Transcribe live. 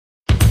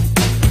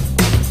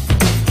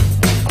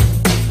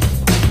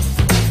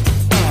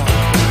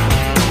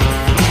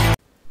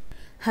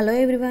Hello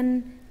everyone,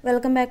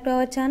 welcome back to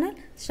our channel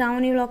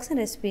Shravani vlogs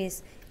and recipes.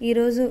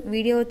 ఈరోజు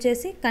video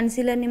వచ్చేసి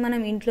కన్సీలర్ని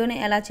మనం ఇంట్లోనే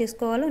ఎలా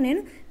చేసుకోవాలో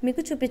నేను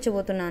మీకు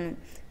చూపించబోతున్నాను.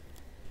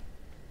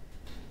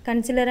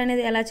 కన్సీలర్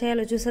అనేది ఎలా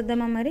చేయాలో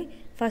చూసేద్దామా. మరి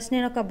ఫస్ట్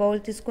నేను ఒక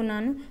బౌల్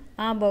తీసుకున్నాను.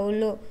 ఆ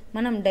బౌల్లో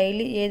మనం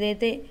డైలీ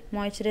ఏదైతే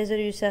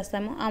మాయిశ్చరైజర్ యూజ్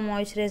చేస్తామో ఆ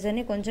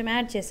మాయిశ్చరైజర్ని కొంచెం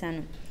యాడ్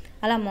చేశాను.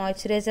 అలా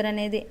మాయిశ్చరైజర్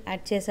అనేది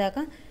యాడ్ చేశాక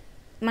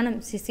మనం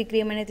సిసి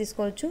క్రీమ్ అనేది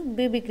తీసుకోవచ్చు,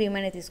 బీబీ క్రీమ్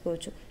అనేది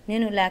తీసుకోవచ్చు.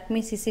 నేను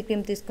లాక్మీ సిసి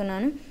క్రీమ్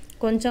తీసుకున్నాను.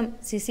 కొంచెం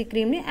సిసి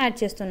క్రీమ్ని యాడ్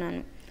చేస్తున్నాను.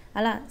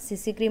 అలా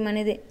సిసి క్రీమ్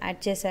అనేది యాడ్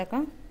చేశాక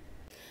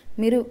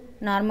మీరు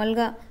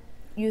నార్మల్గా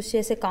యూస్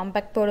చేసే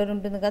కాంపాక్ట్ పౌడర్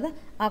ఉంటుంది కదా,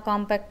 ఆ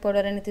కాంపాక్ట్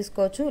పౌడర్ అనేది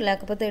తీసుకోవచ్చు.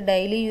 లేకపోతే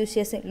డైలీ యూస్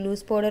చేసే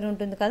లూజ్ పౌడర్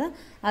ఉంటుంది కదా,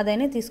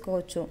 అదైనా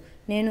తీసుకోవచ్చు.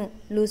 నేను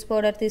లూజ్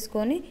పౌడర్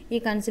తీసుకొని ఈ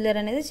కన్సీలర్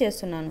అనేది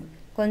చేస్తున్నాను.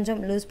 కొంచెం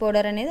లూజ్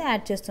పౌడర్ అనేది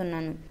యాడ్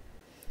చేస్తున్నాను.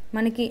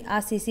 మనకి ఆ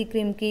సిసి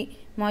క్రీమ్కి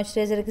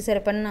మాయిశ్చరైజర్కి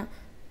సరిపడిన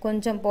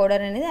కొంచెం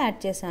పౌడర్ అనేది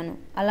యాడ్ చేశాను.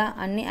 అలా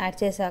అన్నీ యాడ్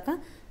చేశాక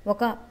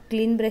ఒక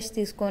క్లీన్ బ్రష్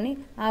తీసుకొని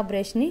ఆ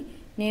బ్రష్ని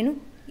నేను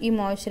ఈ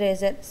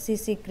మాయిశ్చరైజర్,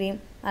 సిసి క్రీమ్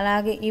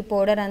అలాగే ఈ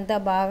పౌడర్ అంతా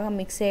బాగా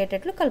మిక్స్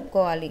అయ్యేటట్లు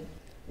కలుపుకోవాలి.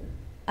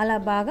 అలా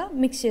బాగా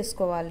మిక్స్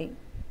చేసుకోవాలి.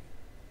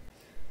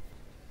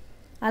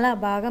 అలా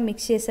బాగా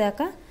మిక్స్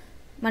చేశాక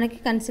మనకి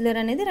కన్సీలర్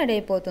అనేది రెడీ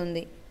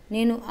అయిపోతుంది.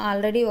 నేను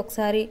ఆల్రెడీ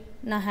ఒకసారి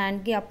నా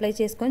హ్యాండ్కి అప్లై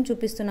చేసుకొని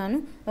చూపిస్తున్నాను.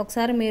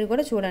 ఒకసారి మీరు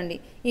కూడా చూడండి.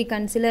 ఈ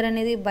కన్సీలర్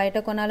అనేది బయట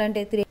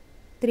కొనాలంటే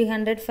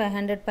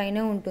 300-500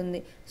 పైనే ఉంటుంది.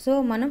 సో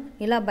మనం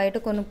ఇలా బయట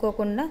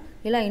కొనుక్కోకుండా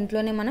ఇలా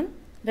ఇంట్లోనే మనం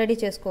రెడీ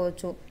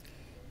చేసుకోవచ్చు.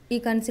 ఈ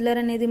కన్సీలర్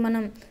అనేది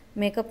మనం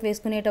మేకప్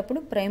వేసుకునేటప్పుడు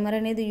ప్రైమర్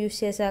అనేది యూజ్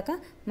చేశాక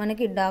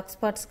మనకి డార్క్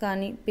స్పాట్స్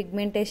కానీ,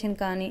 పిగ్మెంటేషన్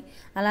కానీ,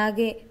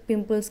 అలాగే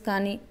పింపుల్స్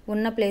కానీ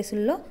ఉన్న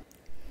ప్లేసుల్లో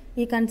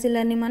ఈ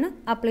కన్సీలర్ని మనం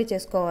అప్లై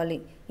చేసుకోవాలి.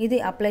 ఇది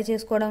అప్లై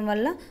చేసుకోవడం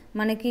వల్ల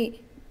మనకి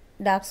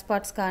డార్క్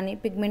స్పాట్స్ కానీ,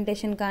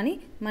 పిగ్మెంటేషన్ కానీ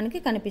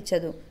మనకి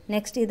కనిపించదు.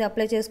 నెక్స్ట్ ఇది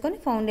అప్లై చేసుకొని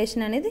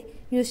ఫౌండేషన్ అనేది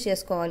యూజ్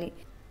చేసుకోవాలి.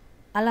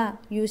 అలా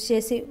యూజ్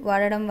చేసి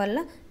వాడడం వల్ల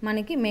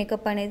మనకి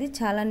మేకప్ అనేది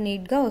చాలా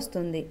నీట్గా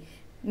వస్తుంది.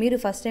 మీరు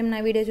ఫస్ట్ టైం నా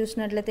వీడియో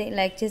చూసినట్లయితే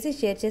లైక్ చేసి,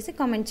 షేర్ చేసి,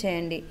 కామెంట్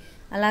చేయండి.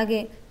 అలాగే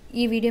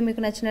ఈ వీడియో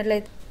మీకు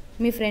నచ్చినట్లయితే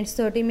మీ ఫ్రెండ్స్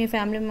తోటి, మీ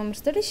ఫ్యామిలీ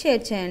మెంబర్స్ తోటి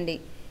షేర్ చేయండి.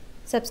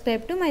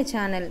 Subscribe to my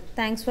channel.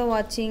 Thanks for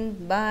watching.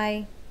 Bye.